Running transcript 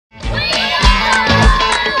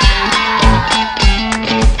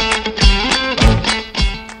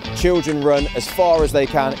children run as far as they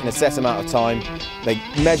can in a set amount of time. They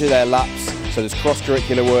measure their laps, so there's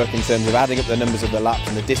cross-curricular work in terms of adding up the numbers of the laps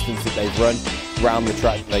and the distance that they've run around the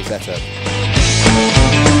track that they set up.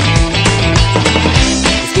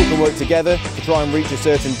 The school can work together to try and reach a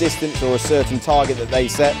certain distance or a certain target that they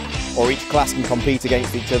set, or each class can compete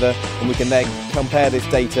against each other, and we can then compare this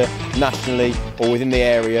data nationally or within the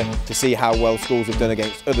area to see how well schools have done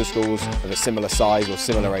against other schools of a similar size or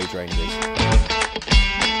similar age ranges.